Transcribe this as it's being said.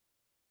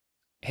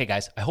Hey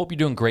guys, I hope you're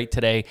doing great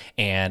today,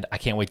 and I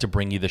can't wait to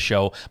bring you the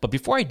show. But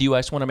before I do, I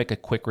just want to make a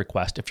quick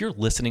request. If you're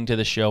listening to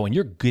the show and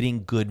you're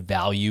getting good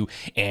value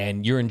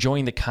and you're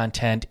enjoying the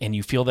content and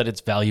you feel that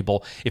it's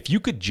valuable, if you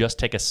could just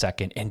take a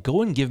second and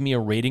go and give me a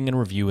rating and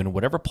review in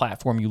whatever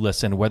platform you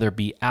listen, whether it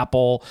be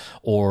Apple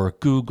or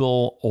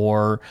Google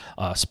or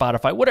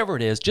Spotify, whatever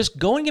it is, just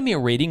go and give me a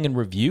rating and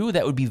review.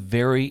 That would be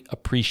very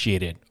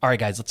appreciated. All right,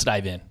 guys, let's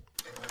dive in.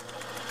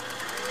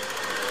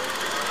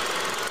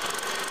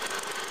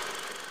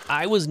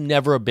 I was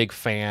never a big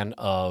fan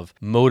of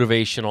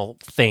motivational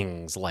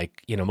things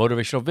like,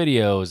 motivational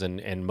videos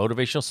and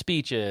motivational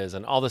speeches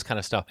and all this kind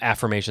of stuff,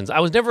 affirmations.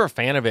 I was never a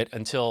fan of it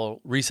until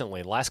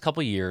recently, the last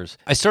couple of years.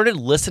 I started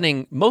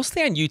listening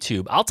mostly on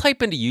YouTube. I'll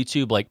type into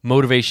YouTube like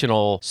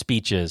motivational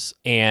speeches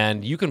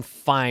and you can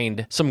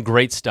find some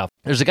great stuff.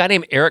 There's a guy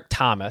named Eric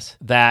Thomas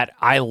that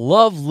I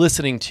love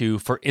listening to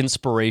for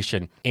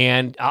inspiration.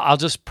 And I'll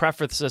just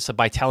preface this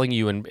by telling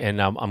you, and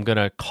I'm going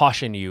to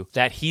caution you,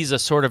 that he's a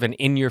sort of an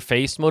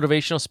in-your-face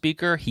motivational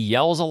speaker. He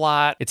yells a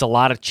lot. It's a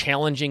lot of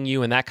challenging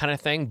you and that kind of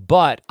thing.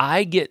 But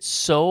I get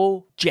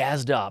so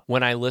jazzed up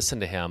when I listen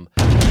to him.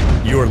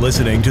 You're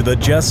listening to the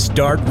Just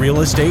Start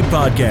Real Estate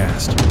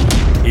Podcast.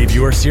 If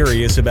you're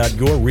serious about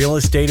your real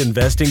estate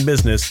investing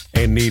business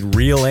and need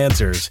real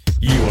answers,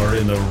 you are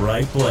in the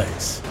right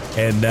place.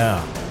 And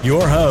now,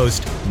 your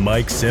host,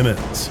 Mike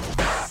Simmons.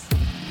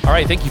 All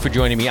right, thank you for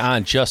joining me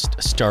on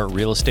Just Start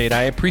Real Estate.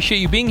 I appreciate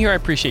you being here. I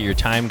appreciate your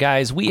time,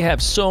 guys. We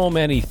have so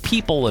many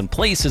people and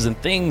places and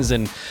things,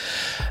 and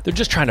they're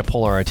just trying to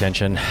pull our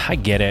attention. I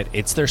get it.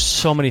 There's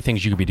so many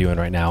things you could be doing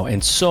right now,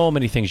 and so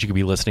many things you could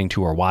be listening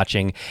to or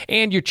watching,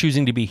 and you're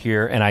choosing to be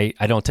here, and I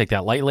don't take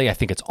that lightly. I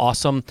think it's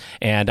awesome,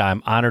 and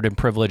I'm honored and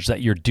privileged that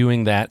you're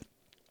doing that.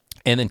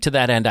 And then to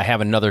that end, I have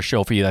another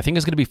show for you that I think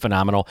is going to be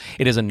phenomenal.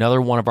 It is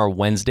another one of our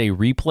Wednesday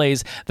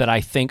replays that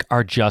I think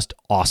are just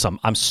awesome.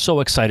 I'm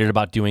so excited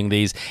about doing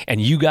these, and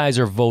you guys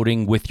are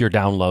voting with your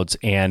downloads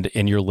and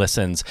your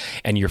listens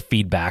and your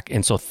feedback.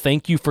 And so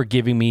thank you for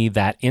giving me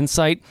that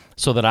insight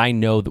so that I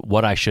know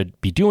what I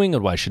should be doing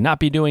and what I should not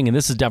be doing. And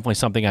this is definitely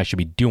something I should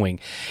be doing.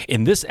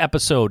 In this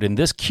episode, in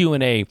this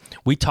Q&A,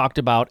 we talked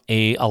about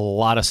a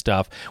lot of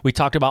stuff. We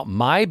talked about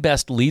my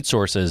best lead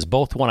sources,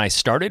 both when I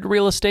started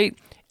real estate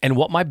and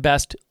what my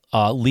best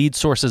lead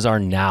sources are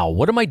now.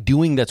 What am I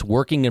doing that's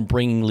working and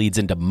bringing leads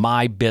into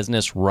my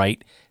business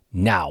right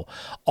now?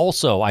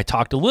 Also, I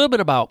talked a little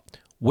bit about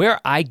where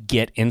I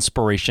get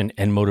inspiration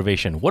and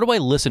motivation. What do I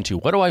listen to?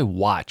 What do I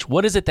watch?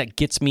 What is it that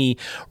gets me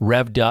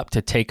revved up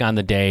to take on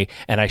the day?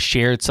 And I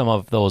shared some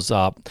of those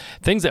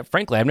things that,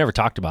 frankly, I've never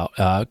talked about.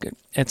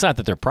 It's not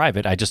that they're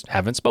private. I just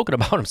haven't spoken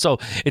about them. So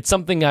it's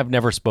something I've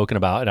never spoken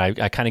about.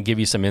 And I kind of give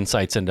you some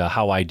insights into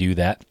how I do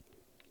that.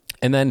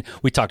 And then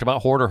we talked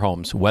about hoarder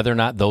homes, whether or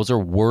not those are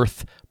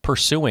worth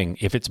pursuing,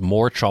 if it's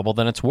more trouble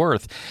than it's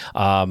worth.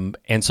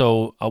 And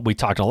so we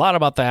talked a lot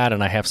about that,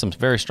 and I have some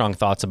very strong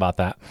thoughts about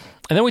that.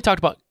 And then we talked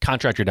about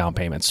contractor down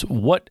payments.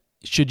 What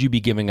should you be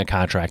giving a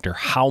contractor?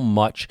 How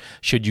much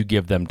should you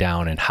give them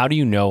down? And how do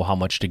you know how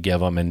much to give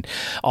them? And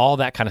all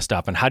that kind of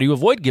stuff. And how do you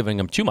avoid giving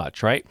them too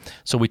much, right?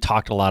 So we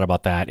talked a lot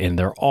about that, and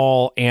they're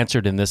all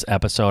answered in this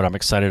episode. I'm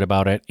excited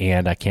about it,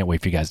 and I can't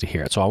wait for you guys to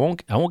hear it. So I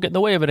won't get in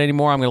the way of it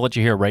anymore. I'm going to let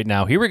you hear it right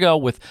now. Here we go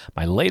with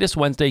my latest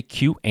Wednesday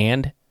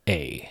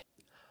Q&A.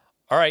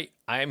 All right,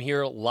 I am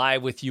here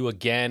live with you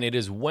again. It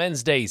is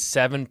Wednesday,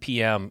 7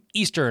 p.m.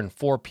 Eastern,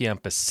 4 p.m.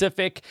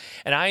 Pacific,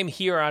 and I am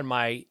here on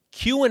my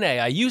Q&A.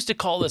 I used to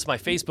call this my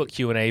Facebook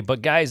Q&A,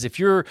 but guys, if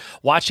you're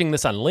watching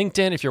this on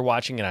LinkedIn, if you're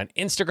watching it on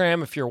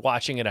Instagram, if you're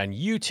watching it on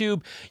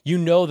YouTube, you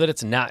know that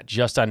it's not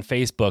just on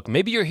Facebook.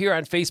 Maybe you're here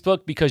on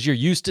Facebook because you're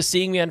used to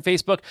seeing me on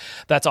Facebook.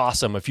 That's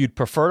awesome. If you'd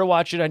prefer to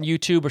watch it on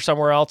YouTube or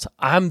somewhere else,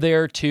 I'm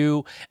there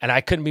too, and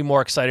I couldn't be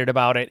more excited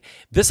about it.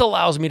 This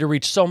allows me to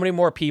reach so many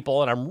more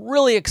people, and I'm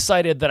really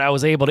excited that I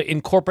was able to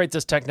incorporate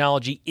this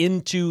technology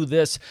into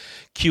this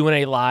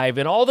Q&A live,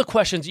 and all the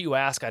questions that you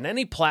ask on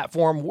any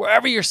platform,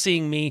 wherever you're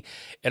seeing me,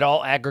 it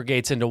all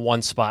aggregates into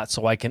one spot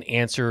so I can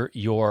answer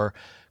your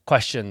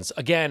questions.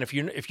 Again, if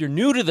you're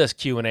new to this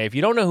Q&A, if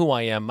you don't know who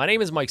I am, my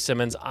name is Mike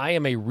Simmons. I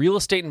am a real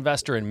estate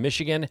investor in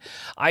Michigan.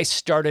 I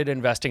started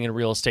investing in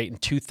real estate in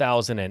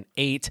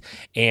 2008,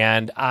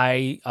 and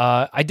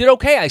I did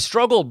okay. I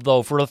struggled,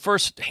 though, for the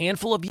first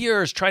handful of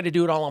years trying to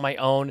do it all on my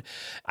own.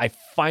 I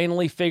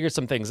finally figured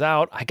some things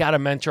out. I got a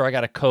mentor. I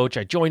got a coach.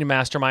 I joined a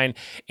mastermind,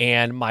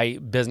 and my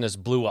business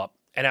blew up.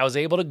 And I was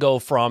able to go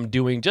from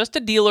doing just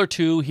a deal or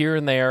two here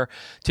and there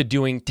to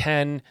doing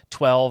 10,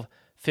 12,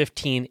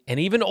 15, and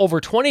even over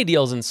 20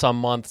 deals in some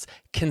months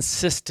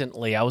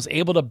consistently. I was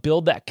able to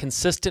build that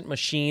consistent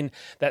machine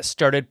that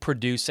started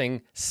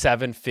producing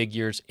 7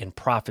 figures in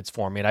profits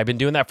for me. And I've been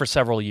doing that for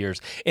several years.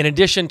 In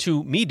addition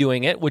to me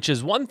doing it, which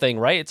is one thing,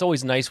 right? It's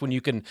always nice when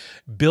you can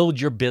build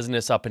your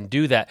business up and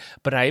do that.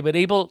 But I've been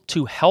able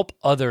to help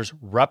others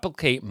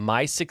replicate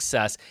my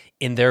success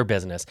in their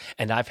business.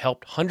 And I've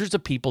helped hundreds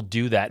of people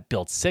do that,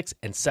 build 6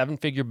 and 7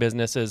 figure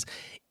businesses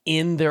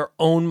in their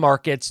own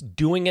markets,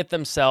 doing it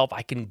themselves.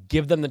 I can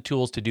give them the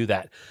tools to do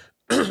that.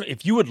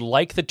 If you would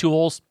like the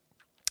tools,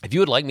 If you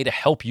would like me to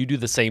help you do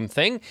the same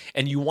thing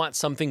and you want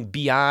something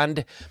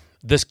beyond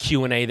this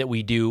Q&A that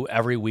we do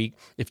every week,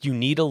 if you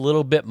need a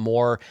little bit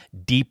more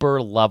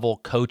deeper level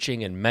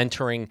coaching and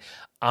mentoring,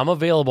 I'm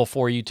available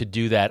for you to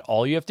do that.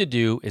 All you have to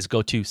do is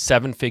go to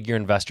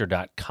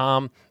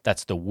sevenfigureinvestor.com.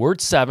 That's the word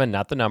 7,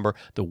 not the number,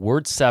 the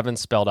word 7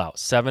 spelled out,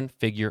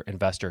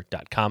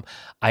 sevenfigureinvestor.com.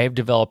 I have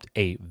developed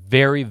a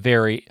very,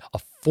 very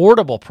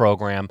affordable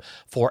program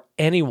for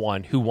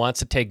anyone who wants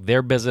to take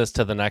their business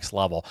to the next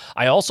level.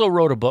 I also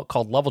wrote a book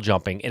called Level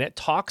Jumping, and it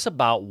talks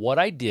about what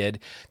I did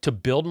to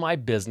build my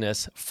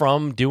business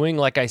from doing,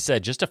 like I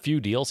said, just a few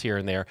deals here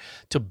and there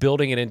to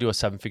building it into a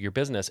 7-figure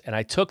business. And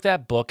I took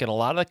that book and a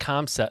lot of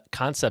the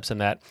concepts in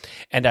that,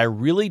 and I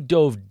really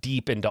dove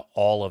deep into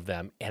all of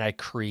them, and I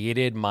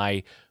created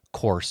my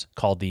course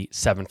called the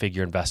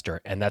 7-Figure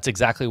Investor. And that's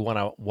exactly what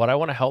I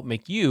want to help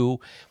make you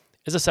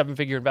is a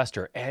 7-figure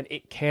investor. And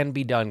it can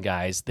be done,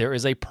 guys. There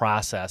is a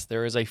process.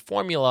 There is a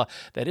formula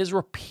that is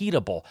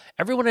repeatable.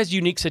 Everyone has a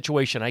unique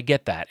situation. I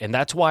get that. And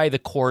that's why the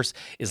course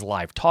is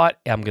live taught.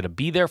 I'm going to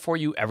be there for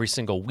you every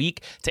single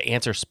week to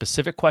answer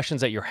specific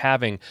questions that you're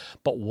having.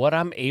 But what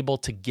I'm able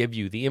to give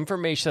you, the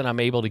information that I'm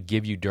able to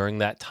give you during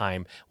that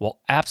time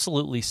will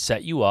absolutely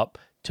set you up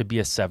to be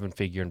a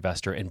 7-figure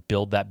investor and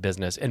build that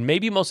business. And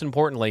maybe most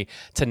importantly,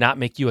 to not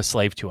make you a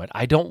slave to it.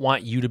 I don't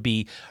want you to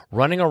be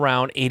running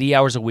around 80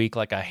 hours a week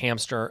like a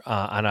hamster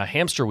on a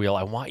hamster wheel.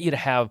 I want you to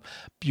have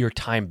your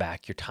time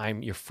back,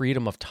 your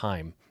freedom of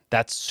time.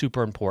 That's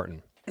super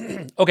important.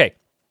 Okay.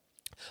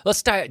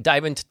 Let's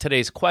dive into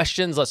today's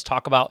questions. Let's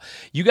talk about,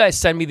 you guys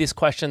send me these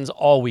questions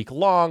all week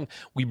long.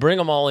 We bring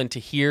them all into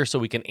here so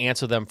we can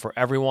answer them for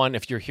everyone.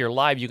 If you're here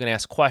live, you can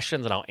ask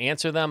questions and I'll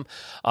answer them.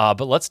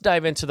 But let's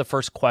dive into the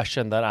first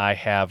question that I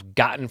have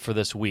gotten for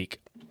this week.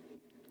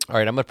 All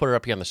right, I'm going to put it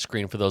up here on the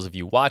screen for those of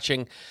you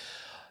watching.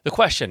 The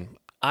question,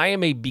 I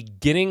am a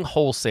beginning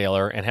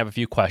wholesaler and have a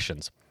few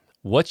questions.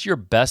 What's your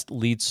best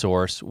lead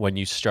source when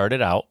you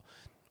started out?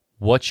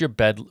 What's your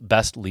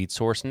best lead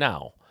source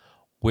now?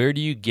 Where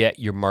do you get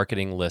your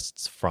marketing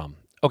lists from?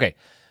 Okay,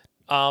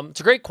 it's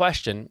a great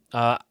question.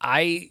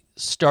 I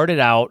started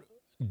out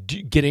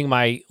getting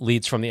my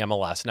leads from the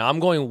MLS. Now, I'm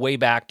going way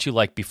back to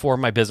like before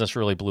my business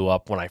really blew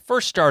up. When I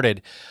first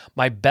started,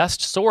 my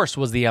best source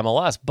was the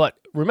MLS. But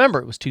remember,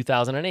 it was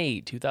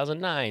 2008,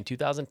 2009,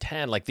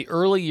 2010. Like the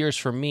early years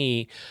for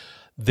me,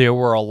 there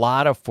were a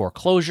lot of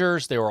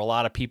foreclosures. There were a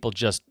lot of people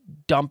just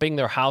dumping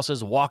their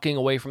houses, walking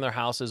away from their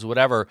houses,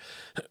 whatever.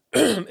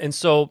 And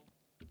so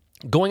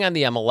going on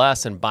the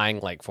MLS and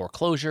buying like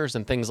foreclosures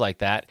and things like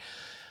that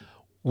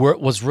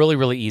was really,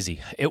 really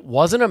easy. It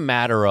wasn't a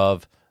matter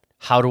of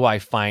how do I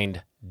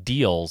find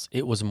deals.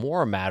 It was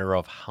more a matter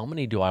of how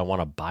many do I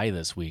want to buy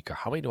this week or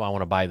how many do I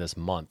want to buy this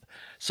month.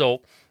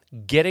 So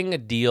getting a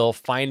deal,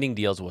 finding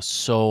deals was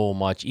so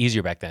much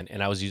easier back then,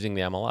 and I was using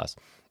the MLS.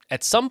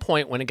 At some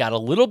point when it got a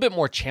little bit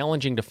more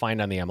challenging to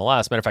find on the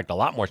MLS, matter of fact, a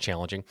lot more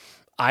challenging,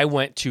 I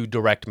went to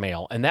direct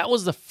mail. And that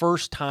was the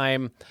first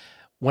time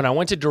when I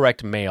went to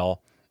direct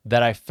mail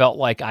that I felt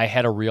like I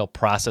had a real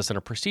process and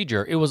a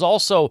procedure. It was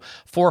also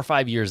 4 or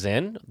 5 years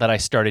in that I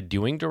started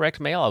doing direct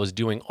mail. I was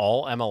doing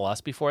all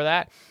MLS before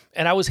that.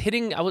 And I was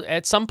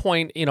at some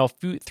point, 3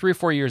 or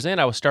 4 years in,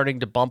 I was starting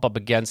to bump up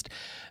against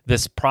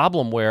this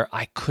problem where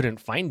I couldn't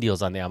find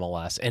deals on the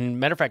MLS. And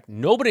matter of fact,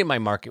 nobody in my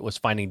market was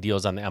finding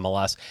deals on the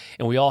MLS,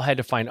 and we all had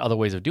to find other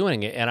ways of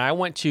doing it. And I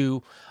went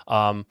to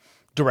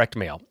direct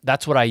mail.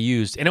 That's what I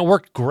used, and it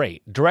worked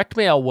great. Direct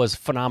mail was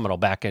phenomenal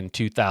back in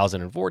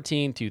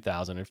 2014,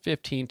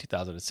 2015,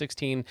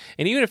 2016,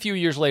 and even a few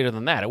years later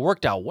than that. It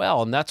worked out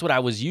well, and that's what I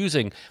was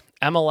using,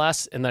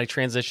 MLS, and then I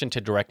transitioned to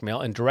direct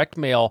mail, and direct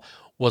mail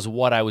was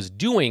what I was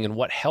doing and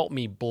what helped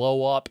me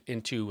blow up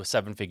into a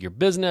 7-figure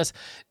business,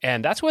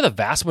 and that's where the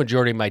vast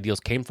majority of my deals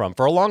came from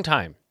for a long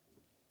time.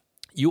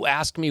 You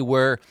asked me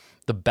where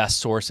the best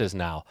source is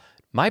now.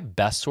 My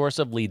best source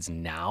of leads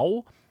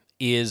now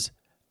is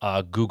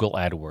Google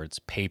AdWords,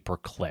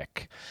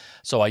 pay-per-click.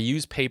 So I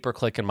use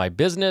pay-per-click in my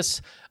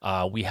business.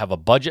 We have a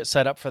budget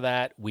set up for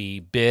that. We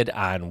bid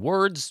on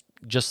words,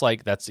 just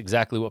like that's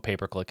exactly what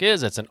pay-per-click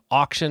is. It's an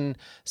auction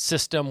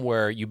system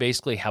where you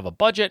basically have a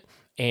budget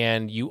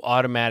and you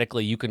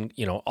automatically, you can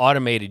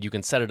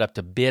set it up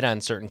to bid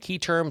on certain key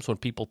terms. When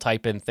people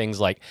type in things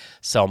like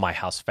sell my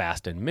house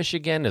fast in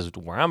Michigan is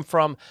where I'm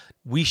from,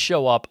 we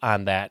show up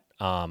on that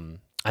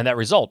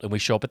result, and we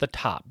show up at the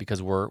top because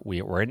we're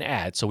an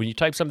ad. So when you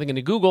type something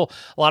into Google,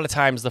 a lot of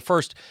times the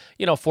first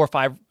 4 or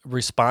 5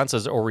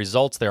 responses or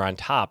results there on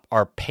top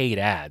are paid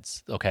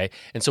ads, okay?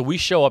 And so we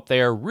show up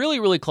there really,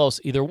 really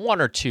close, either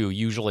 1 or 2,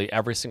 usually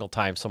every single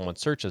time someone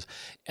searches.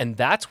 And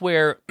that's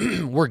where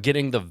we're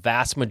getting the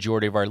vast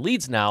majority of our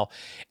leads now.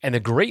 And the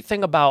great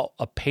thing about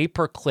a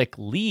pay-per-click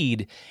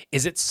lead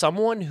is it's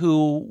someone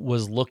who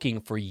was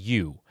looking for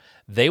you.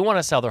 They want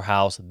to sell their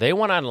house, they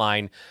went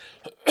online,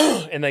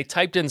 and they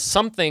typed in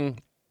something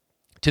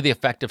to the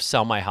effect of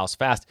sell my house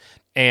fast,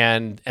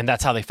 and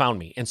that's how they found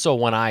me. And so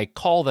when I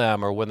call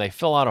them or when they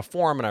fill out a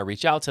form and I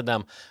reach out to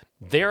them,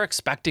 they're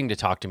expecting to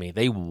talk to me.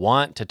 They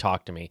want to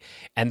talk to me.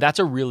 And that's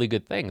a really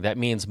good thing. That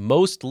means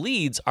most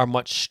leads are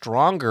much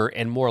stronger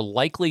and more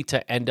likely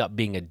to end up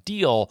being a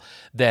deal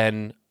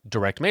than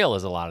direct mail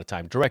is a lot of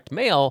time. Direct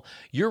mail,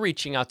 you're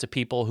reaching out to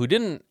people who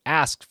didn't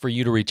ask for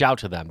you to reach out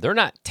to them. They're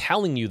not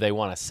telling you they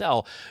want to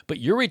sell, but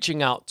you're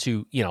reaching out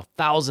to,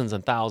 thousands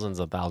and thousands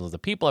and thousands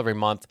of people every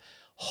month,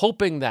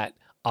 hoping that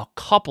a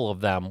couple of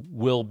them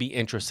will be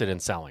interested in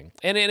selling.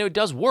 And it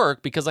does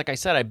work because, like I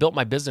said, I built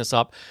my business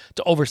up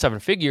to over 7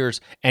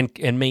 figures and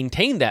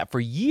maintained that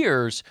for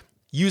years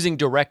using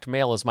direct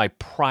mail as my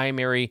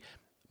primary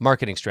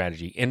marketing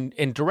strategy.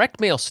 And direct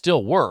mail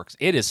still works.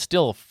 It is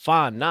still a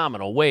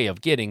phenomenal way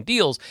of getting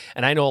deals.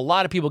 And I know a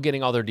lot of people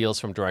getting all their deals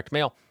from direct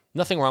mail.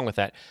 Nothing wrong with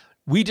that.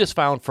 We just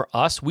found for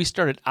us, we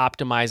started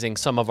optimizing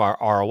some of our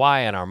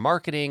ROI on our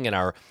marketing and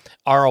our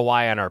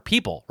ROI on our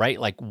people, right?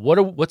 Like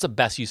what's the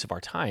best use of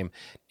our time?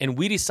 And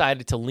we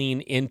decided to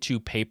lean into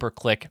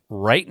pay-per-click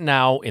right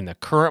now in the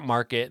current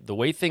market, the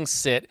way things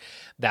sit.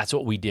 That's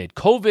what we did.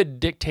 COVID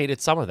dictated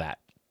some of that.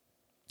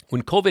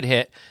 When COVID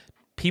hit,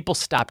 people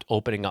stopped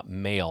opening up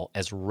mail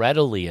as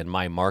readily in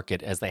my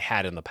market as they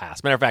had in the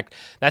past. Matter of fact,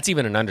 that's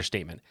even an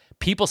understatement.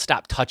 People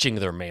stopped touching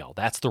their mail.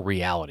 That's the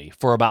reality.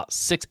 For about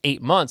 6-8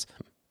 months,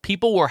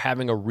 people were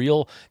having a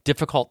real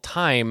difficult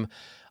time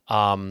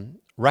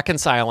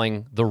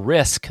reconciling the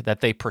risk that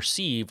they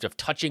perceived of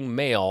touching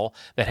mail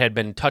that had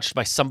been touched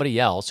by somebody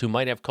else who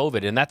might have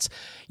COVID. And that's,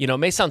 it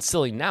may sound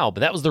silly now,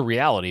 but that was the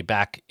reality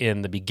back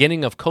in the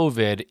beginning of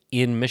COVID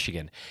in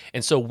Michigan.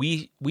 And so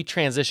we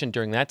transitioned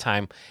during that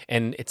time.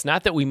 And it's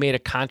not that we made a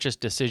conscious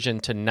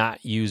decision to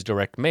not use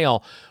direct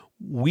mail.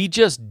 We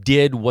just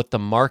did what the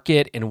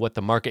market and what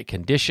the market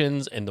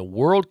conditions and the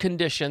world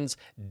conditions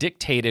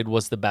dictated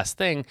was the best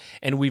thing.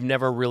 And we've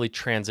never really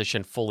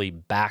transitioned fully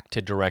back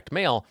to direct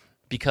mail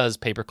because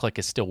pay-per-click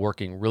is still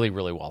working really,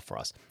 really well for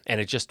us.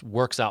 And it just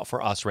works out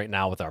for us right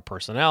now with our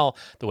personnel,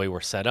 the way we're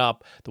set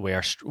up, the way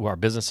our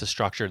business is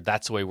structured.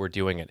 That's the way we're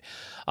doing it.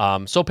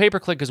 So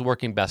pay-per-click is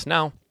working best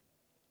now.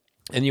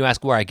 And you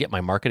ask where I get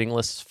my marketing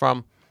lists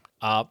from.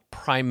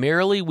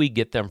 Primarily, we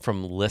get them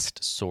from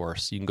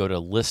ListSource. You can go to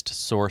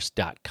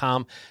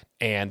listsource.com,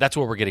 and that's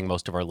where we're getting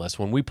most of our lists.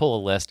 When we pull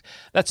a list,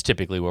 that's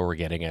typically where we're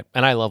getting it.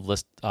 And I love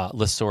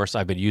ListSource.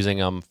 I've been using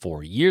them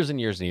for years and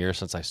years and years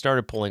since I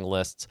started pulling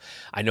lists.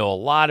 I know a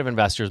lot of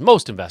investors,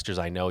 most investors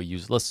I know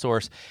use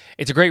ListSource.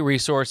 It's a great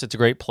resource. It's a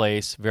great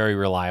place, very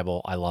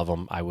reliable. I love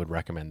them. I would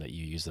recommend that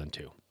you use them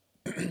too.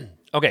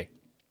 Okay.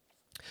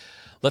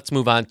 Let's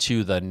move on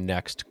to the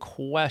next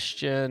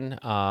question.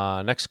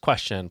 Next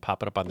question,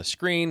 pop it up on the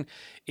screen,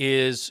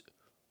 is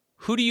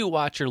who do you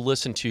watch or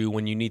listen to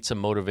when you need some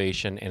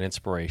motivation and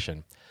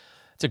inspiration?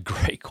 It's a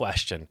great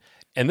question.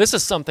 And this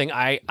is something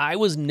I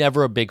was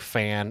never a big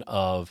fan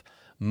of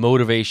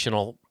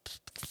motivational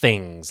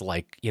things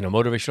like,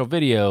 motivational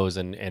videos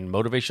and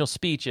motivational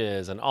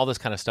speeches and all this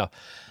kind of stuff,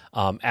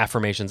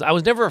 affirmations. I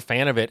was never a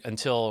fan of it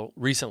until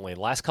recently,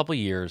 the last couple of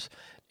years.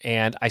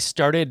 And I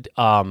started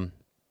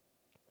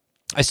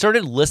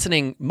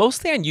listening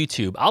mostly on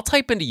YouTube. I'll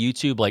type into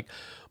YouTube like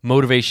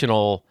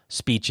motivational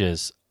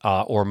speeches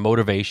or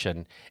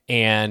motivation,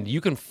 and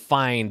you can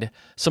find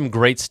some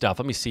great stuff.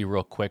 Let me see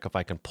real quick if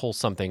I can pull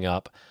something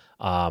up,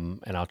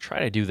 and I'll try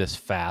to do this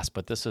fast,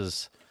 but this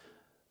is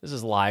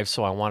live,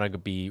 so I want to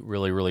be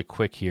really, really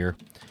quick here.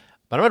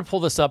 But I'm going to pull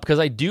this up because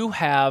I do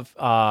have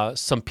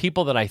some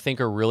people that I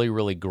think are really,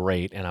 really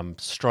great, and I'm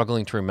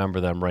struggling to remember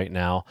them right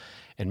now.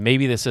 And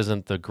maybe this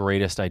isn't the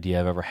greatest idea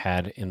I've ever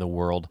had in the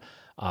world.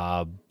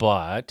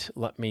 But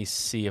let me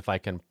see if I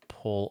can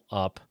pull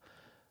up,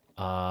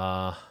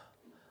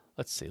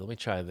 let's see, let me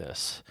try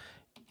this.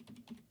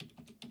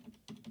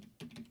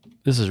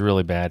 This is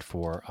really bad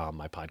for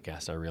my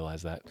podcast. I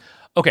realize that.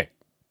 Okay.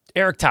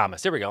 Eric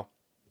Thomas. There we go.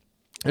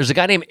 There's a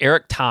guy named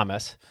Eric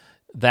Thomas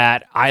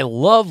that I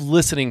love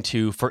listening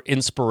to for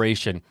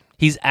inspiration.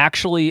 He's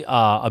actually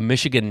a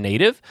Michigan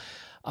native.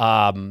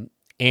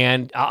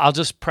 And I'll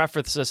just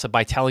preface this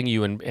by telling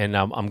you, and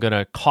I'm going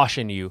to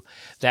caution you,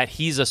 that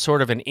he's a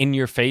sort of an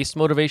in-your-face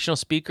motivational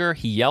speaker.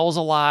 He yells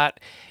a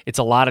lot. It's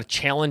a lot of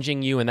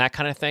challenging you and that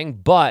kind of thing.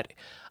 But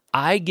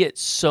I get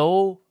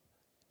so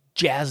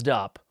jazzed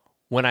up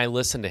when I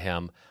listen to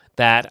him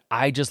that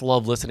I just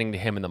love listening to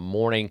him in the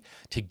morning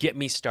to get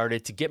me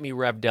started, to get me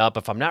revved up.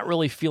 If I'm not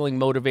really feeling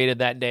motivated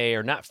that day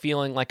or not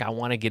feeling like I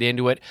want to get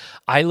into it,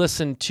 I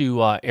listen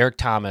to Eric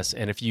Thomas.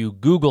 And if you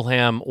Google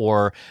him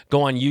or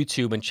go on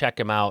YouTube and check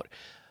him out,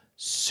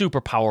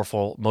 super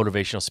powerful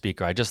motivational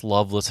speaker. I just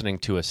love listening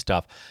to his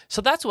stuff.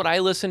 So that's what I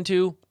listen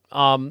to.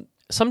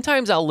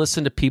 Sometimes I'll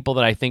listen to people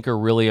that I think are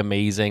really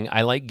amazing.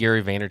 I like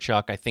Gary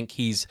Vaynerchuk. I think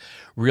he's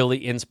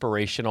really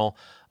inspirational.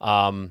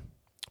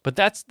 But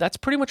that's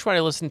pretty much what I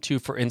listen to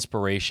for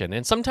inspiration.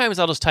 And sometimes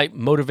I'll just type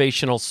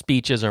motivational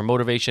speeches or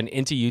motivation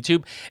into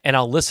YouTube, and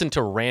I'll listen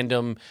to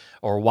random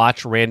or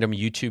watch random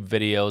YouTube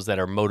videos that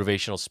are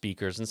motivational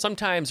speakers. And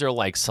sometimes they're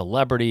like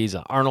celebrities,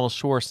 Arnold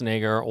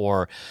Schwarzenegger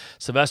or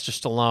Sylvester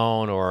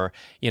Stallone or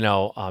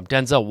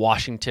Denzel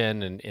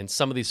Washington, and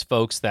some of these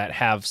folks that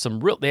have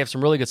some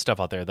really good stuff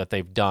out there that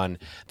they've done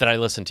that I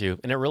listen to,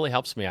 and it really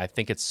helps me. I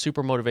think it's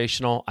super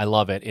motivational. I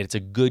love it. It's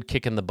a good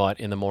kick in the butt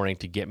in the morning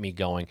to get me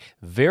going.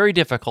 Very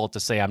difficult to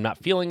say I'm not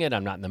feeling it,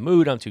 I'm not in the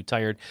mood, I'm too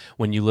tired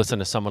when you listen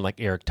to someone like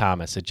Eric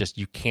Thomas.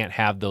 You can't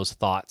have those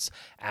thoughts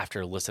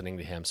after listening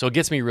to him. So it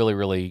gets me really,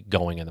 really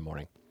going in the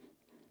morning.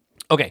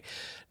 Okay,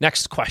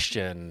 next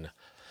question.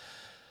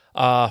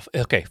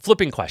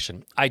 Flipping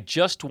question. I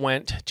just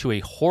went to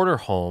a hoarder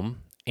home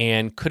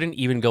and couldn't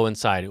even go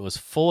inside. It was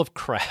full of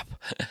crap.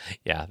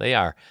 Yeah, they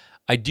are.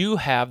 I do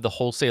have the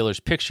wholesaler's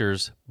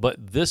pictures, but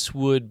this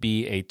would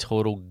be a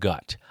total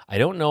gut. I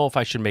don't know if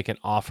I should make an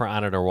offer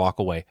on it or walk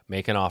away.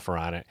 Make an offer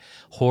on it.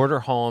 Hoarder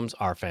homes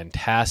are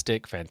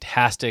fantastic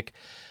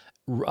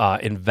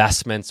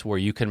investments where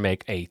you can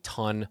make a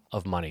ton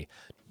of money.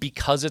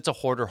 Because it's a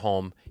hoarder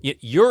home,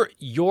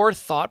 your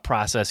thought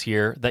process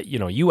here that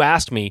you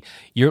asked me,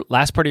 your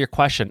last part of your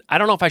question, I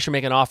don't know if I should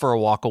make an offer or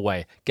walk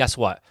away. Guess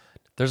what?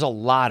 There's a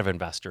lot of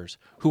investors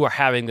who are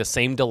having the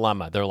same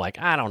dilemma. They're like,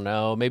 I don't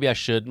know, maybe I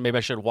should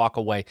walk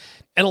away.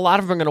 And a lot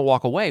of them are going to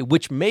walk away,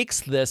 which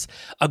makes this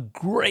a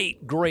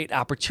great, great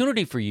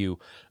opportunity for you.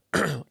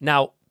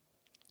 Now,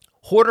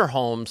 hoarder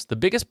homes, the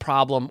biggest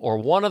problem or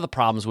one of the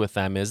problems with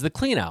them is the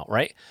clean out,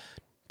 right?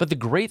 But the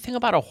great thing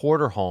about a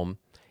hoarder home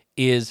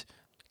is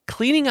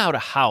cleaning out a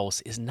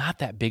house is not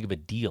that big of a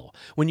deal.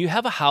 When you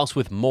have a house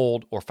with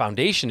mold or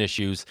foundation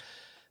issues,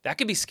 that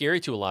can be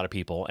scary to a lot of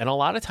people. And a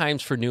lot of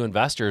times for new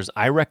investors,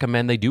 I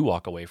recommend they do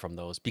walk away from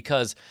those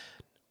because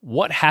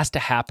what has to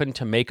happen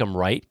to make them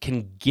right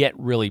can get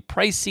really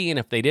pricey. And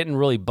if they didn't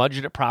really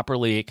budget it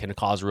properly, it can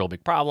cause real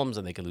big problems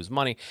and they can lose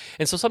money.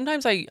 And so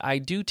sometimes I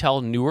do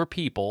tell newer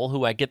people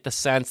who I get the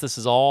sense this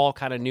is all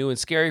kind of new and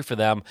scary for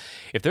them.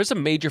 If there's a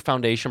major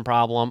foundation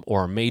problem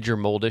or a major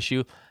mold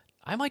issue,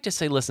 I might just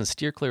say, listen,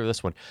 steer clear of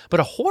this one. But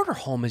a hoarder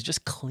home is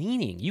just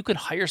cleaning. You could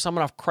hire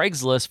someone off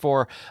Craigslist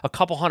for a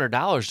couple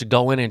 $100s to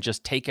go in and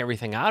just take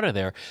everything out of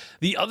there.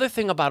 The other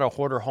thing about a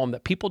hoarder home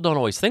that people don't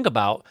always think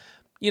about,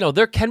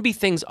 there can be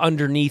things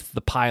underneath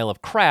the pile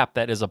of crap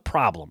that is a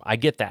problem. I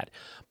get that.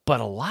 But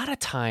a lot of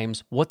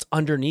times what's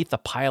underneath the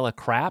pile of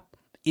crap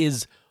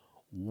is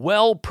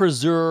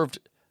well-preserved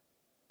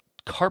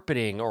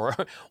carpeting or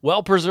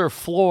well-preserved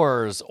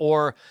floors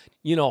or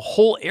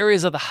whole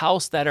areas of the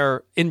house that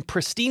are in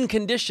pristine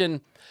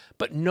condition,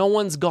 but no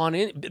one's gone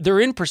in. They're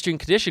in pristine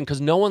condition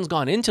because no one's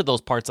gone into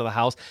those parts of the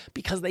house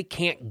because they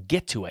can't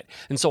get to it.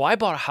 And so I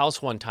bought a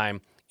house one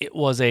time. It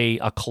was a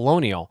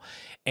colonial,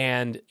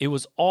 and it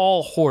was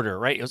all hoarder,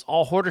 right? It was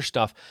all hoarder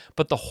stuff,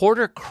 but the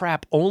hoarder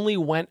crap only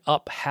went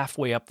up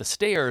halfway up the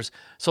stairs,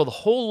 so the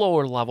whole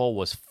lower level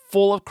was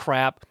full of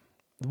crap.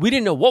 We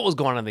didn't know what was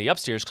going on in the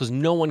upstairs because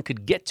no one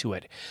could get to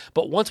it.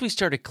 But once we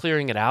started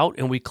clearing it out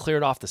and we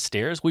cleared off the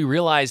stairs, we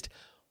realized,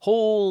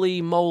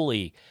 holy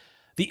moly,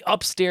 the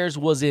upstairs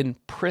was in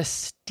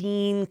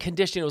pristine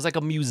condition. It was like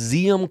a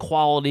museum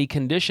quality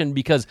condition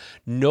because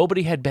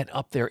nobody had been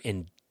up there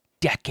in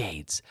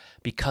decades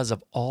because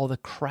of all the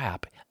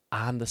crap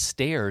on the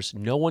stairs.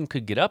 No one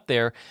could get up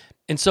there.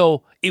 And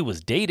so it was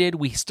dated.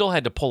 We still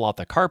had to pull out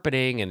the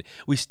carpeting and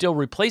we still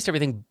replaced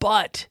everything,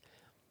 but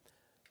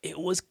it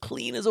was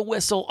clean as a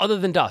whistle other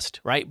than dust,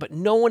 right? But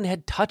no one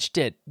had touched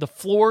it. The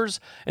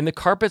floors and the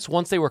carpets,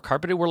 once they were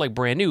carpeted, were like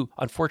brand new.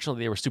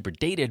 Unfortunately, they were super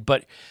dated,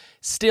 but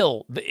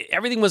still,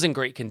 everything was in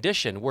great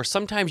condition, where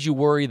sometimes you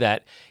worry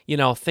that,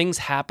 things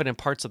happen in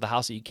parts of the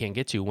house that you can't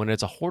get to. When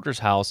it's a hoarder's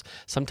house,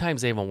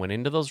 sometimes they even went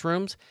into those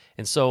rooms,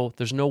 and so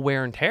there's no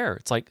wear and tear.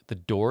 It's like the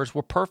doors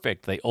were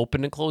perfect. They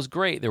opened and closed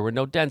great. There were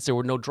no dents. There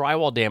were no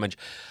drywall damage.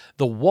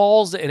 The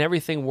walls and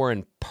everything were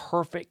in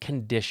perfect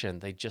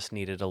condition. They just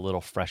needed a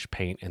little fresh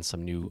paint and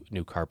some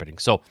new carpeting.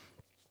 So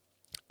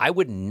I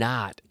would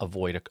not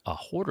avoid a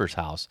hoarder's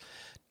house.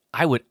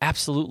 I would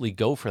absolutely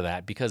go for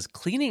that because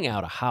cleaning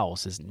out a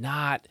house is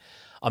not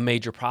a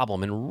major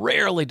problem, and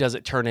rarely does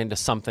it turn into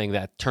something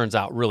that turns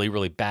out really,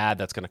 really bad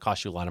that's going to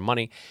cost you a lot of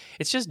money.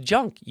 It's just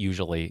junk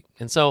usually.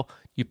 And so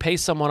you pay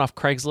someone off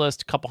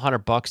Craigslist a couple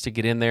 $100 to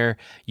get in there.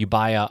 You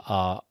buy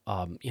a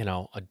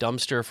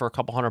dumpster for a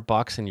couple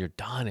 $100 and you're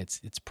done. It's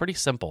pretty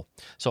simple.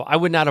 So I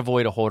would not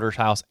avoid a hoarder's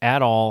house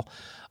at all.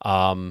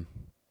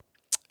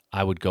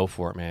 I would go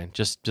for it, man.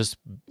 Just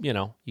you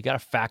got to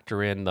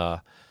factor in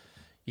the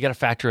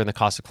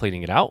cost of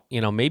cleaning it out.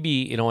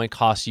 Maybe it only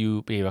costs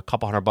you maybe a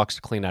couple $100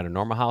 to clean out a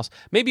normal house.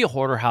 Maybe a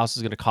hoarder house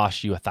is going to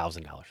cost you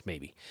 $1,000,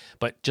 maybe.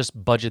 But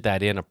just budget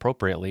that in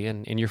appropriately,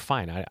 and you're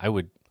fine.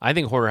 I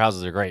think hoarder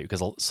houses are great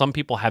because some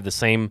people have the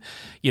same,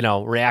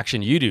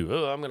 reaction you do.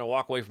 Oh, I'm going to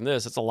walk away from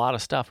this. It's a lot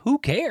of stuff. Who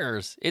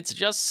cares? It's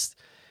just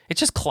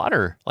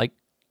clutter. Like,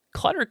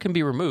 clutter can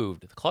be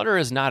removed. Clutter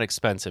is not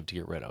expensive to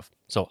get rid of.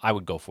 So I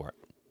would go for it.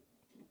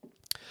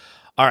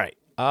 All right.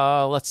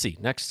 Let's see.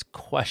 Next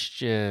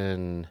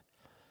question.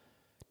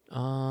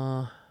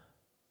 All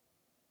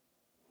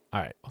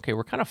right. Okay,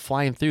 we're kind of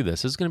flying through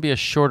this. This is going to be a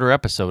shorter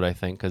episode, I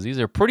think, because these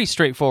are pretty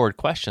straightforward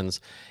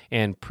questions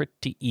and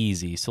pretty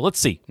easy. So let's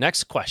see.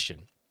 Next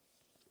question.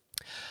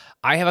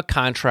 I have a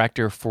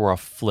contractor for a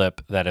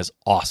flip that is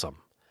awesome.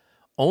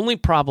 Only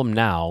problem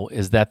now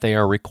is that they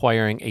are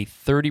requiring a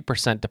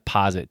 30%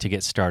 deposit to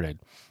get started.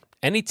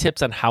 Any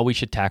tips on how we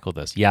should tackle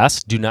this?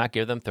 Yes, do not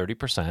give them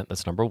 30%.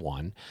 That's number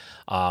one.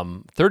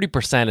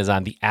 30% is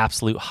on the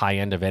absolute high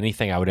end of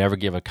anything I would ever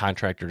give a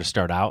contractor to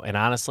start out. And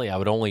honestly, I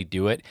would only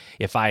do it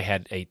if I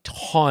had a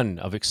ton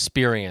of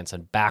experience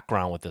and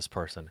background with this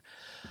person.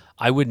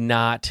 I would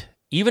not,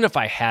 even if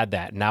I had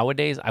that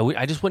nowadays,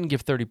 I just wouldn't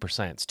give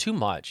 30%. It's too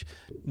much.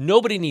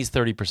 Nobody needs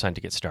 30%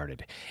 to get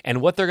started.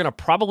 And what they're going to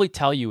probably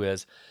tell you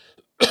is,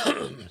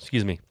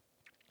 excuse me,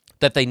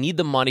 that they need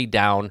the money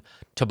down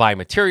to buy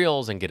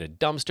materials and get a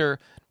dumpster.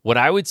 What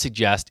I would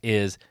suggest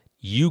is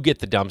you get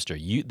the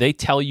dumpster. They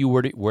tell you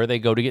where they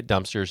go to get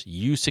dumpsters.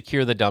 You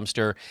secure the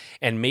dumpster,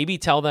 and maybe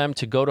tell them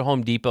to go to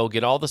Home Depot,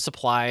 get all the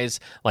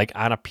supplies like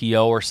on a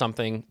PO or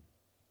something,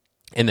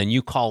 and then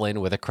you call in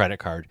with a credit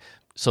card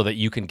so that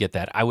you can get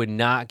that. I would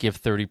not give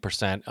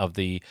 30% of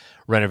the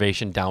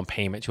renovation down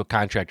payment to a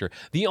contractor.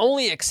 The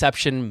only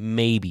exception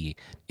maybe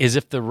is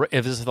if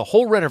the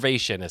whole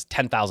renovation is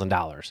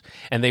 $10,000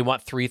 and they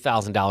want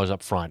 $3,000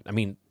 up front. I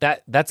mean,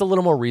 that's a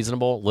little more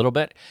reasonable, a little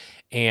bit,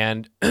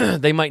 and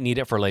they might need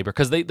it for labor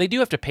because they do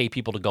have to pay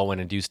people to go in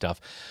and do stuff.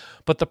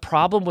 But the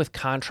problem with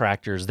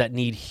contractors that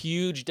need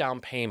huge down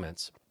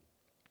payments,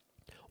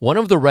 one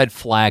of the red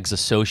flags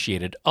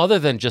associated, other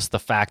than just the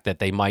fact that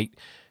they might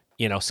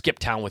skip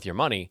town with your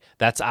money,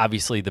 that's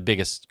obviously the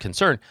biggest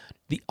concern.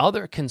 The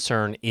other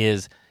concern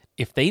is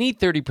if they need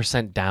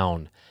 30%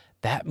 down,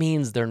 that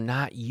means they're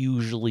not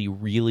usually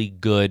really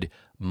good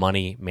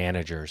money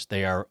managers.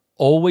 They are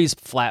always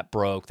flat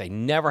broke. They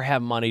never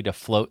have money to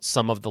float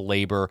some of the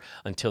labor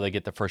until they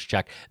get the first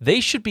check. They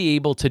should be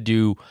able to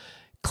do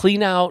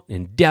clean out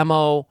and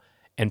demo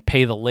and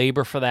pay the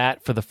labor for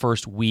that for the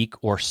first week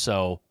or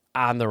so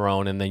on their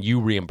own, and then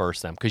you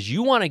reimburse them because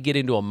you want to get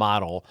into a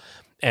model.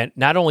 And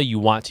not only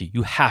you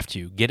have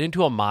to get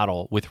into a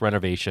model with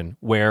renovation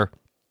where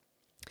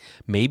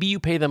maybe you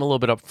pay them a little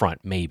bit up front,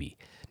 maybe.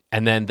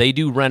 And then they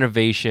do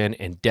renovation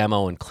and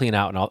demo and clean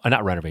out and all,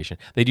 not renovation.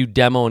 They do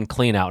demo and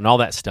clean out and all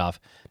that stuff.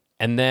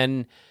 And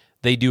then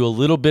they do a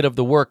little bit of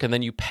the work and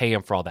then you pay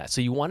them for all that. So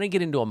you want to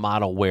get into a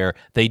model where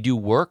they do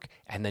work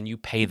and then you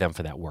pay them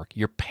for that work.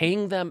 You're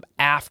paying them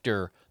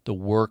after the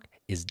work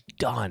is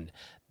done.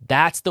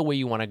 That's the way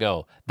you want to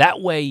go. That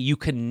way you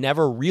can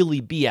never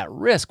really be at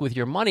risk with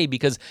your money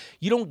because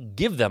you don't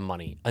give them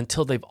money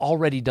until they've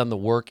already done the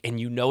work and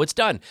you know it's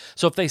done.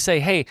 So if they say,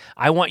 hey,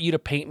 I want you to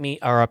paint me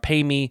or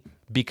pay me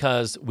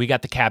because we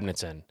got the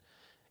cabinets in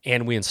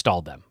and we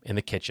installed them in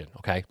the kitchen,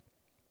 okay?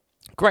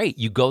 Great.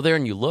 You go there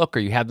and you look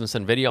or you have them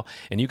send video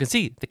and you can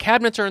see the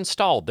cabinets are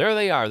installed. There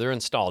they are. They're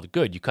installed.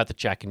 Good. You cut the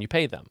check and you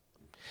pay them.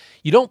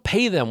 You don't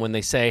pay them when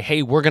they say,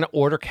 hey, we're going to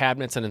order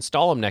cabinets and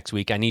install them next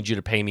week. I need you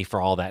to pay me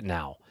for all that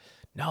now.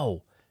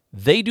 No,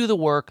 they do the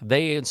work,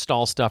 they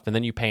install stuff, and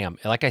then you pay them.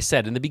 Like I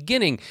said, in the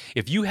beginning,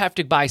 if you have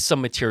to buy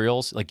some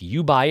materials, like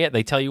you buy it,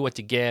 they tell you what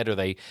to get, or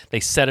they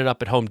set it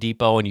up at Home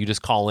Depot and you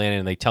just call in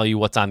and they tell you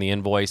what's on the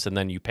invoice and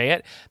then you pay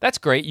it. That's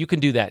great. You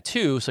can do that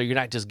too, so you're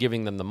not just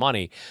giving them the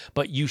money.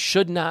 But you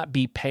should not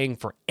be paying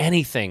for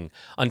anything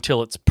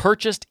until it's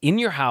purchased in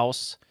your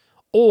house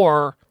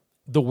or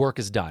the work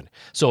is done.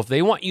 So if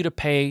they want you to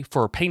pay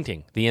for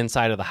painting the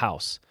inside of the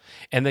house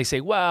and they say,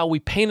 well, we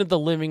painted the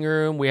living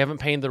room, we haven't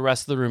painted the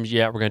rest of the rooms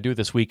yet, we're going to do it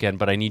this weekend,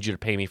 but I need you to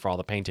pay me for all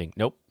the painting.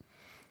 Nope.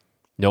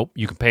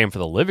 You can pay them for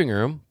the living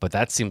room, but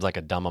that seems like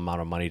a dumb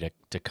amount of money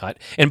to cut.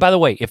 And by the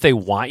way, if they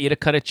want you to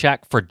cut a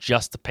check for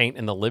just the paint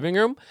in the living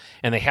room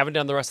and they haven't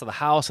done the rest of the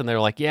house and they're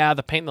like, yeah,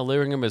 the paint in the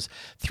living room is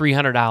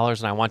 $300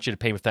 and I want you to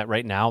pay me for that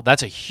right now,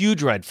 that's a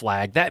huge red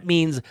flag. That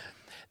means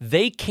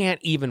they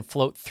can't even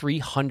float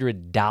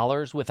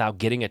 $300 without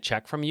getting a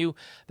check from you.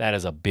 That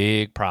is a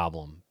big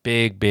problem.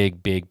 Big,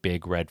 big, big,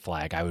 big red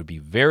flag. I would be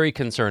very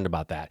concerned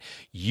about that.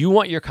 You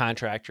want your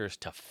contractors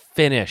to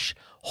finish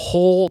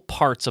whole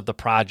parts of the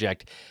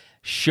project,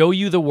 show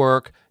you the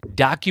work,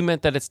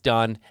 document that it's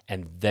done,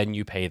 and then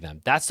you pay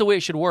them. That's the way it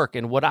should work.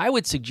 And what I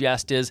would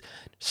suggest is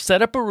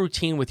set up a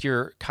routine with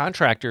your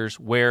contractors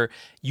where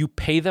you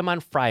pay them on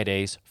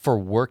Fridays for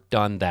work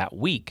done that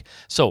week.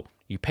 So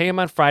you pay them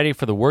on Friday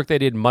for the work they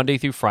did Monday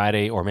through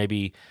Friday, or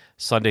maybe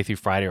Sunday through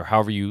Friday, or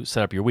however you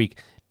set up your week.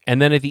 And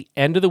then at the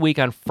end of the week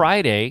on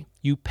Friday,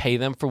 you pay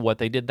them for what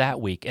they did that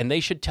week. And they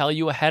should tell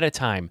you ahead of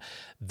time,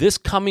 this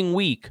coming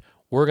week,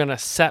 we're going to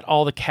set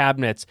all the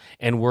cabinets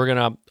and we're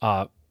going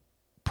to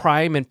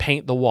prime and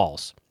paint the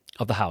walls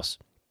of the house.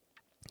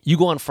 You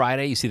go on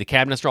Friday, you see the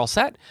cabinets are all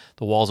set,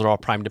 the walls are all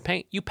primed to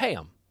paint, you pay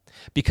them.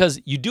 Because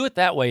you do it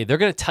that way, they're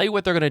going to tell you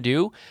what they're going to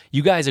do.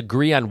 You guys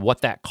agree on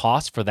what that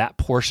cost for that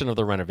portion of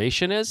the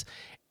renovation is,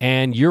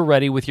 and you're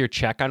ready with your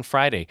check on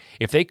Friday.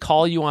 If they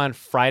call you on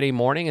Friday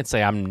morning and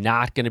say, I'm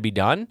not going to be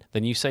done,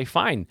 then you say,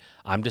 fine,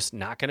 I'm just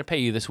not going to pay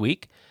you this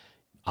week.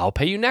 I'll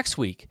pay you next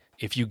week.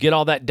 If you get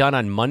all that done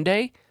on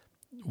Monday,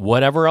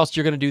 whatever else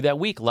you're going to do that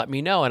week, let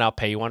me know, and I'll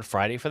pay you on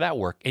Friday for that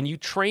work. And you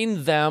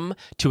train them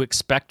to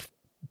expect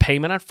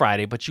payment on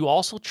Friday, but you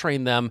also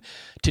train them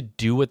to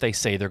do what they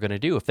say they're going to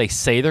do. If they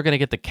say they're going to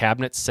get the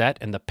cabinet set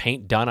and the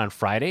paint done on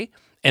Friday,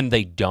 and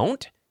they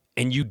don't,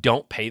 and you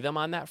don't pay them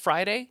on that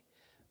Friday,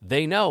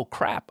 they know,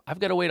 crap, I've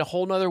got to wait a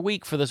whole nother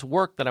week for this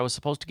work that I was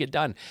supposed to get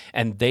done.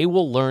 And they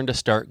will learn to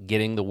start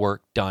getting the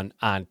work done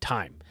on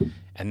time.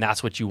 And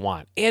that's what you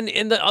want. And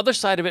the other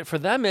side of it for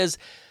them is,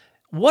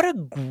 what a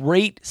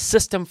great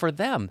system for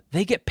them.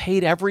 They get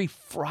paid every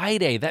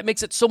Friday. That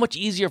makes it so much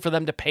easier for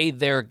them to pay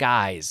their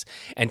guys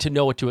and to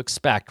know what to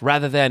expect,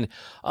 rather than,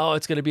 oh,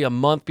 it's going to be a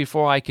month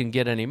before I can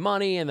get any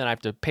money and then I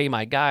have to pay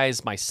my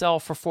guys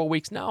myself for 4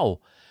 weeks. No,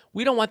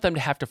 we don't want them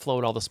to have to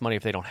float all this money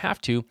if they don't have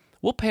to.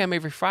 We'll pay them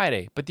every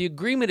Friday. But the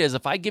agreement is,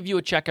 if I give you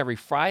a check every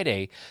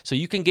Friday so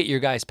you can get your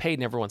guys paid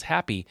and everyone's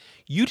happy,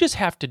 you just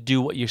have to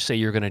do what you say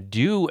you're going to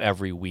do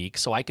every week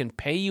so I can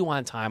pay you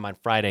on time on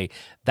Friday.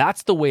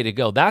 That's the way to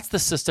go. That's the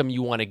system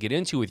you want to get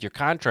into with your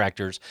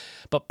contractors.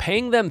 But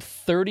paying them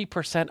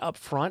 30% up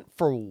front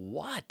for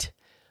what?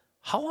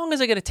 How long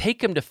is it going to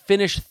take them to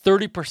finish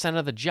 30%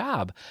 of the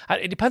job?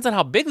 It depends on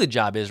how big the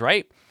job is,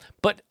 right?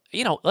 But,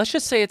 let's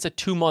just say it's a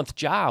 2-month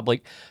job.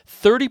 Like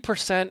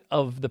 30%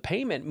 of the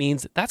payment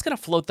means that's going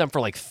to float them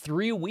for like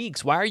 3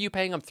 weeks. Why are you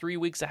paying them 3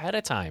 weeks ahead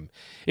of time?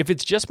 If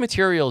it's just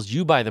materials,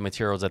 you buy the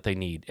materials that they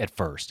need at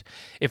first.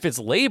 If it's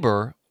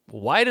labor,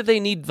 why do they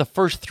need the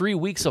first 3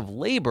 weeks of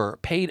labor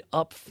paid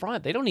up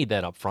front? They don't need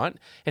that up front.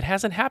 It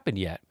hasn't happened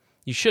yet.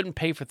 You shouldn't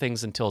pay for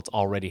things until it's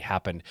already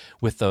happened,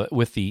 with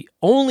the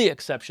only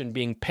exception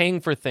being paying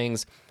for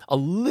things a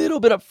little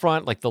bit up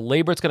front, like the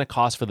labor it's going to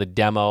cost for the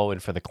demo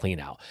and for the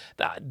clean out.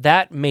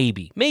 That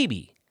maybe.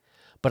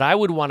 But I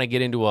would want to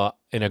get into an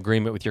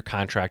agreement with your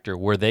contractor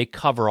where they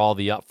cover all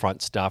the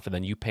upfront stuff and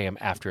then you pay them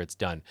after it's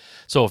done.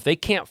 So if they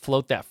can't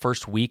float that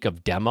first week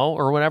of demo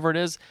or whatever it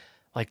is,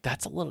 like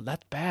that's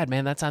bad,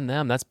 man. That's on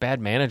them. That's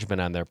bad management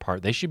on their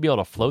part. They should be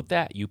able to float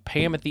that. You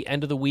pay them at the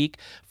end of the week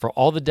for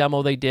all the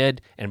demo they did,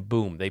 and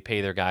boom, they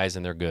pay their guys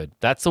and they're good.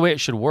 That's the way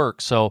it should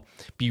work. So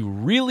be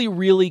really,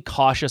 really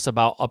cautious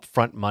about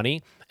upfront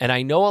money. And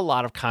I know a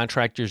lot of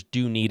contractors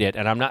do need it.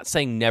 And I'm not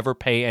saying never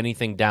pay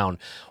anything down.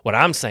 What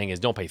I'm saying is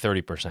don't pay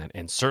 30%,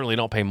 and certainly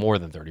don't pay more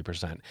than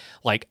 30%.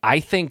 Like, I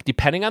think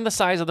depending on the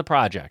size of the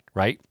project,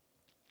 right?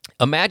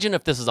 Imagine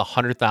if this is a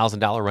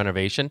 $100,000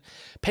 renovation,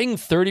 paying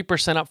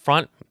 30% up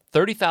front,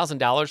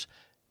 $30,000,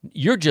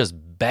 you're just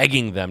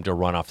begging them to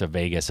run off to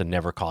Vegas and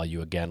never call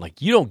you again.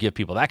 Like, you don't give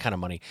people that kind of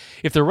money.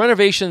 If the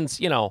renovation's,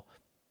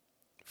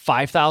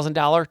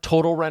 $5,000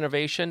 total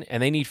renovation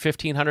and they need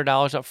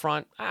 $1,500 up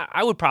front,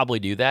 I would probably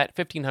do that.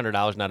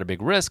 $1,500, not a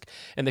big risk,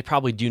 and they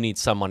probably do need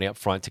some money up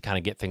front to kind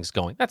of get things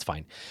going. That's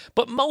fine.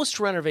 But most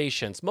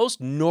renovations,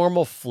 most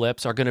normal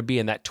flips are going to be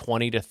in that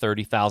 $20,000 to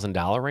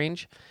 $30,000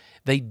 range.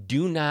 They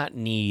do not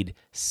need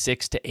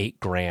 $6,000 to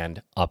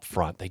 $8,000 up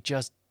front. They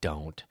just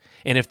don't.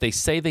 And if they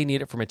say they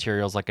need it for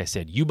materials, like I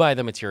said, you buy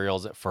the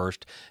materials at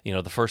first,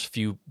 the first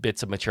few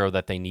bits of material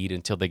that they need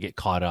until they get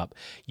caught up.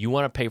 You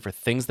want to pay for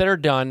things that are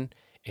done,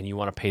 and you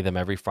want to pay them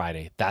every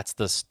Friday. That's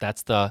the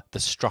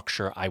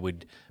structure I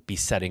would be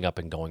setting up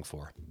and going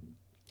for.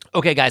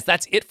 Okay, guys,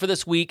 that's it for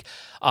this week.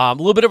 A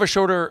little bit of a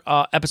shorter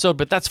episode,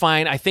 but that's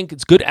fine. I think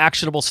it's good,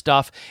 actionable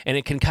stuff, and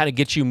it can kind of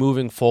get you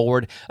moving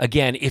forward.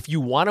 Again, if you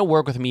want to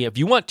work with me, if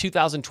you want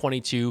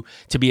 2022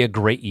 to be a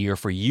great year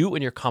for you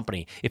and your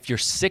company, if you're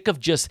sick of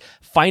just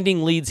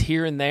finding leads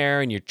here and there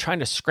and you're trying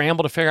to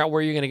scramble to figure out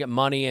where you're going to get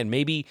money, and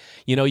maybe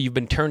you've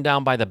been turned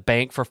down by the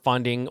bank for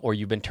funding, or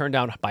you've been turned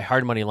down by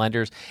hard money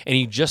lenders, and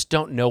you just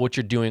don't know what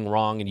you're doing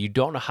wrong, and you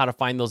don't know how to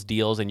find those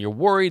deals, and you're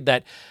worried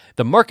that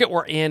the market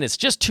we're in is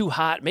just too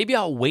hot. Maybe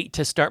I'll wait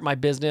to start my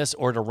business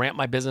or to ramp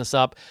my business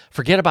up.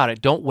 Forget about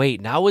it. Don't wait.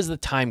 Now is the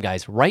time,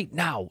 guys. Right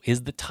now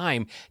is the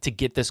time to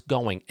get this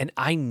going. And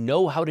I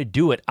know how to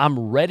do it.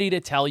 I'm ready to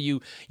tell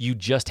you. You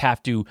just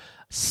have to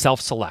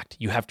self-select.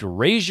 You have to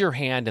raise your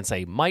hand and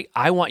say, Mike,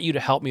 I want you to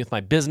help me with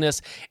my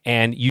business.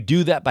 And you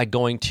do that by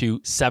going to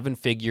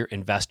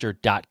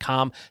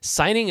sevenfigureinvestor.com,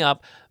 signing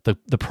up.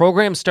 The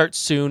program starts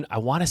soon. I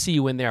want to see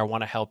you in there. I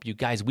want to help you.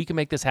 Guys, we can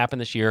make this happen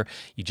this year.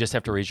 You just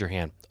have to raise your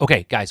hand.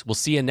 Okay, guys, we'll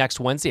see you next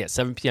Wednesday at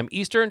 7 p.m.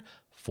 Eastern,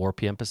 4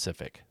 p.m.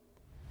 Pacific.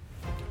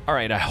 All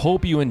right, I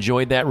hope you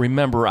enjoyed that.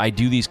 Remember, I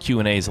do these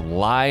Q&As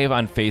live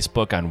on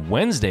Facebook on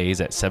Wednesdays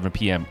at 7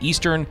 p.m.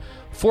 Eastern,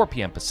 4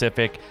 p.m.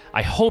 Pacific.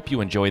 I hope you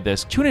enjoyed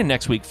this. Tune in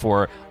next week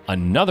for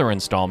another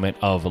installment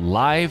of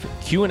live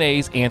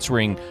Q&As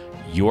answering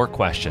your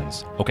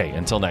questions. Okay,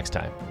 until next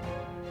time.